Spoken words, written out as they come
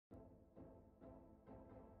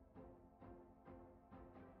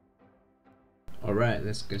Alright,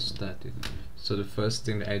 let's get started. So the first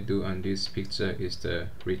thing that I do on this picture is the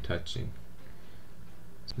retouching.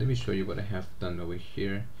 So let me show you what I have done over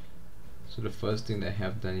here. So the first thing that I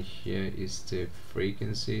have done here is the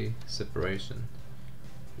frequency separation.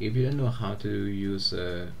 If you don't know how to use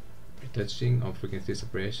retouching or frequency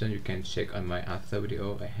separation, you can check on my other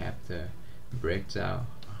video. I have the breakdown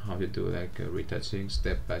how to do like retouching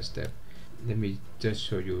step by step. Let me just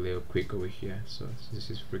show you real quick over here. So this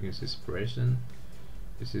is frequency separation,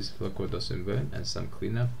 this is local doesn't burn, and some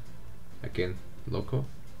cleanup. Again, local,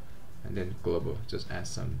 and then global, just add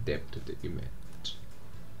some depth to the image.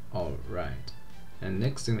 Alright, and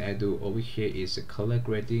next thing I do over here is the color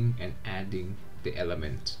grading and adding the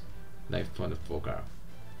element like from the foreground.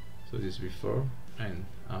 So this is before and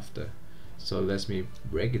after. So let me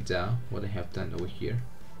break it down what I have done over here.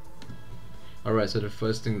 Alright, so the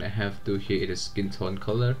first thing I have to do here is skin tone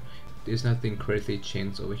color. There's nothing crazy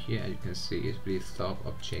changed over here. As you can see, it's really soft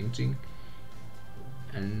of changing.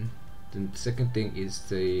 And the second thing is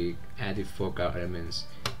the added foreground elements.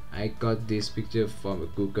 I got this picture from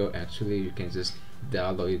Google. Actually, you can just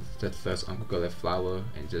download it, just search on Google like flower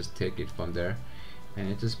and just take it from there. And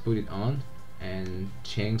I just put it on and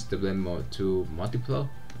change the blend mode to multiple,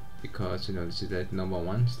 because you know this is the normal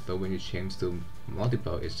one. So when you change to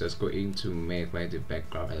multiple, it's just going to make like the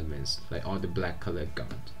background elements, like all the black color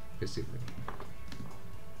gone basically.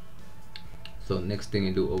 So next thing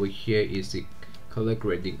I do over here is the color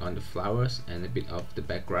grading on the flowers and a bit of the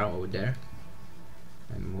background over there,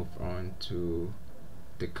 and move on to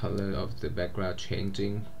the color of the background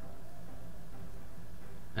changing.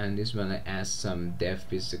 And this one I add some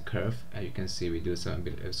depth with the curve. As you can see, we do some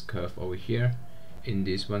bit of curve over here. In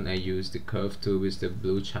this one I use the curve tool with the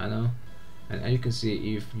blue channel, and as you can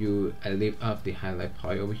see, if I lift up the highlight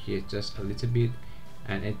point over here just a little bit,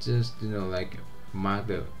 and it just like mark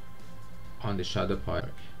on the shadow point.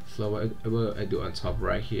 So whatever I do on top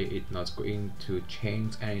right here, it's not going to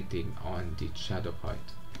change anything on the shadow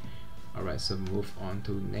point. Alright, so move on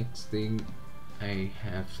to next thing. I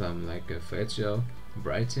have some like a facial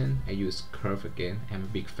brighten. I use curve again. I'm a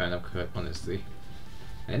big fan of curve, honestly.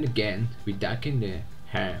 And again, we darken the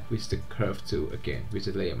hair with the curve tool again, with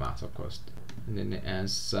the layer mask of course. And then I add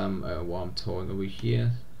some warm tone over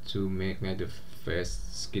here to make like the face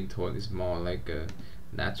skin tone is more like a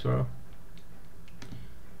natural.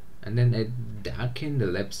 And then I darken the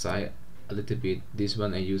left side a little bit. This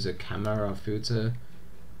one I use a camera filter.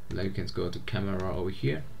 Now you can go to camera over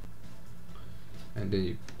here, and then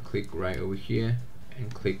you click right over here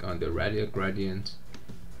and click on the radial gradient,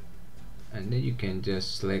 and then you can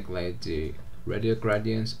just select like the radial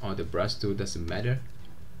gradients or the brush tool, doesn't matter,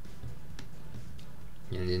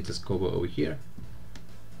 and then just cover over here,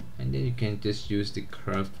 and then you can just use the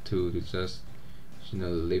curve tool to just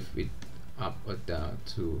lift it up or down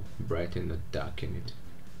to brighten or darken it.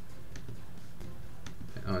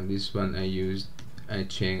 And on this one I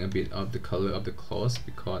change a bit of the color of the clothes,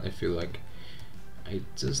 because I feel like I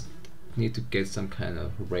just need to get some kind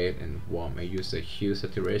of red and warm. I use a hue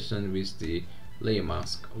saturation with the layer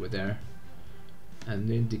mask over there, and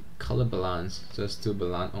then the color balance, just to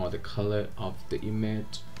balance all the color of the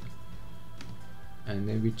image. And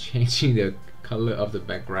then we're changing the color of the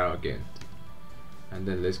background again, and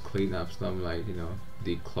then let's clean up some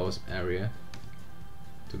the clothes area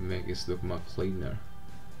to make it look more cleaner.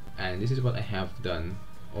 And this is what I have done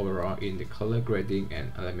overall in the color grading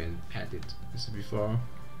and element added. This is before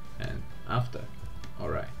and after.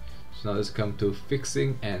 Alright, so now let's come to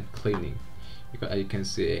fixing and cleaning, because as you can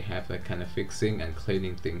see I have that kind of fixing and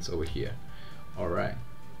cleaning things over here. Alright,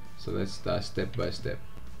 so let's start step by step.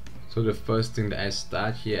 So the first thing that I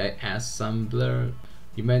start here, I add some blur.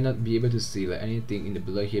 You might not be able to see like anything in the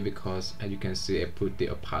blur here, because as you can see I put the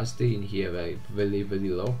opacity in here like very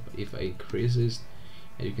low. If I increase it,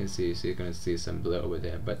 as you can see, so you're gonna see some blur over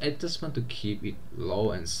there, but I just want to keep it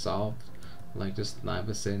low and soft, like just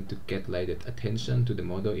 9%, to get like the attention to the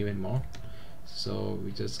model even more. So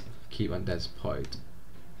we just keep on that point.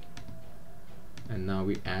 And now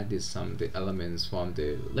we added some of the elements from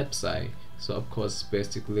the left side. So of course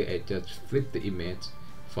basically I just flip the image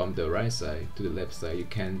from the right side to the left side. You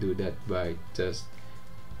can do that by just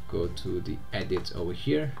go to the edit over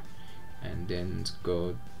here, and then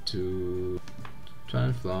go to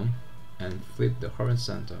transform and flip the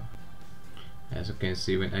horizontal. As you can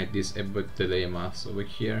see, when I disable the layer mask over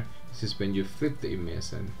here, this is when you flip the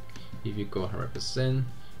image, and if you go 100%,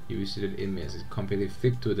 you will see that the image is completely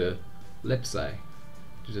flipped to the left side.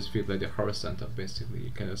 You just flip like the horizontal basically.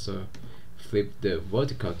 You can also flip the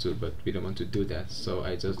vertical too, but we don't want to do that, so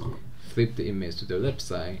I just flip the image to the left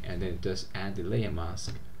side and then just add the layer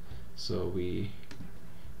mask. So you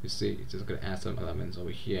see it's just gonna add some elements over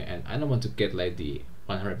here, and I don't want to get like the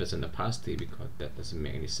 100% opacity because that doesn't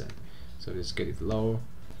make any sense. So just get it low,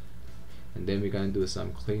 and then we're gonna do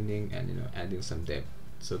some cleaning and adding some depth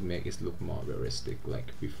so make it look more realistic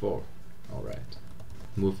like before. Alright,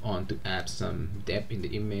 move on to add some depth in the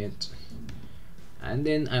image, and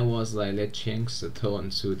then I was like, let's change the tone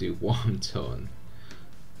to the warm tone,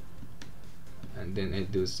 and then I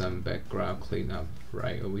do some background cleanup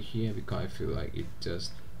right over here because I feel like it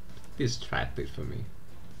just distracted for me.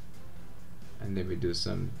 And then we do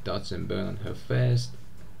some dots and burn on her face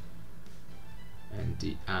and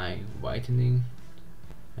the eye whitening,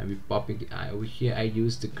 and we popping the eye over here. I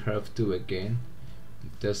use the curve tool again,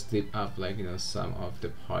 just slip up like some of the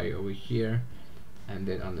point over here, and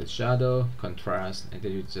then on the shadow contrast, and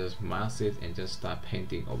then you just mask it and just start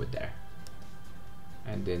painting over there.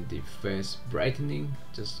 And then the face brightening,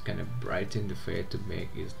 just kind of brighten the face to make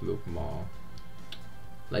it look more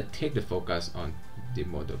like take the focus on the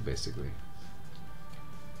model basically.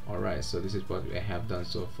 Alright, so this is what I have done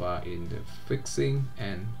so far in the fixing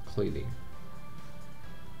and cleaning.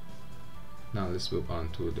 Now let's move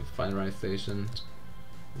on to the finalization.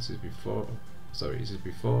 This is before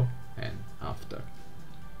and after.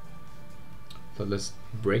 So let's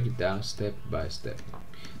break it down step by step.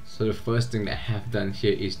 So the first thing that I have done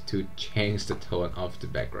here is to change the tone of the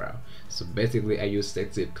background. So basically I use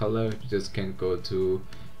sexy color. You just can go to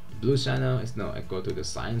the blue channel. I go to the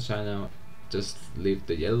cyan channel. Just leave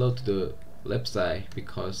the yellow to the left side,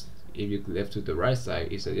 because if you left to the right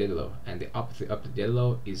side it's a yellow, and the opposite of the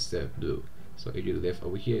yellow is the blue. So if you left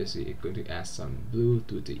over here, you see it's going to add some blue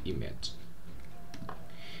to the image.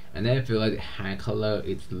 And then I feel like the high color,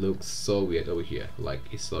 it looks so weird over here, like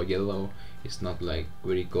it's so yellow, it's not like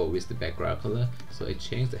really go with the background color. So I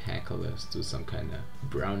changed the hair colors to some kind of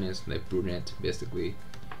brownness, like brunette basically.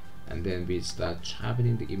 And then we start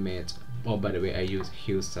sharpening the image. Oh, by the way, I use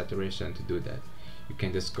hue saturation to do that. You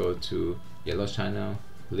can just go to yellow channel,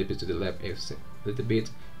 flip it to the left a little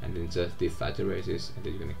bit, and then just desaturate it, and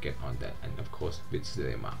then you're gonna get on that, and of course with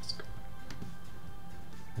the mask.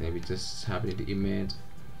 And then we just sharpen the image,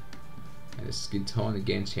 and the skin tone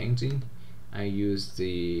again changing. I use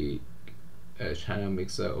the channel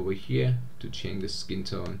mixer over here to change the skin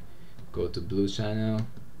tone. Go to blue channel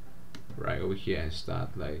right over here and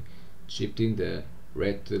start like shifting the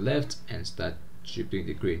red to the left and start shifting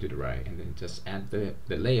the green to the right, and then just add the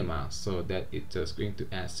layer mask so that it's just going to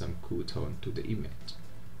add some cool tone to the image.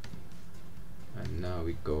 And now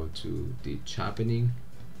we go to the sharpening,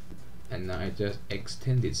 and now I just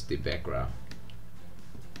extended the background,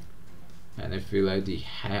 and I feel like the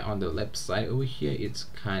hair on the left side over here it's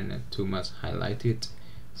kind of too much highlighted,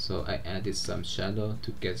 so I added some shadow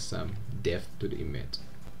to get some depth to the image.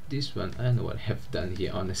 This one, I don't know what I have done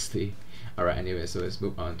here honestly. Alright, anyway, so let's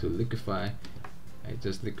move on to liquify. I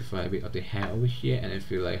just liquify a bit of the hair over here, and I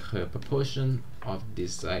feel like her proportion of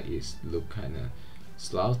this side is look kind of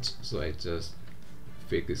slouched, so I just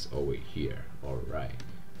fix this over here. Alright,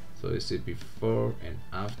 so this is before and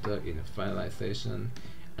after in the finalization.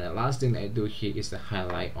 And the last thing I do here is the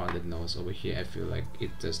highlight on the nose over here. I feel like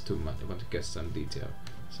it's just too much, I want to get some detail,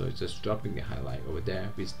 so just dropping the highlight over there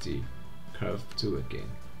with the curve tool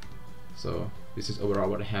again. So this is overall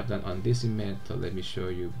what I have done on this image. So let me show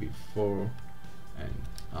you before and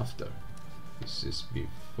after. This is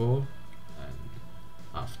before and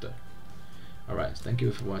after. Alright, thank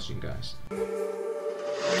you for watching guys.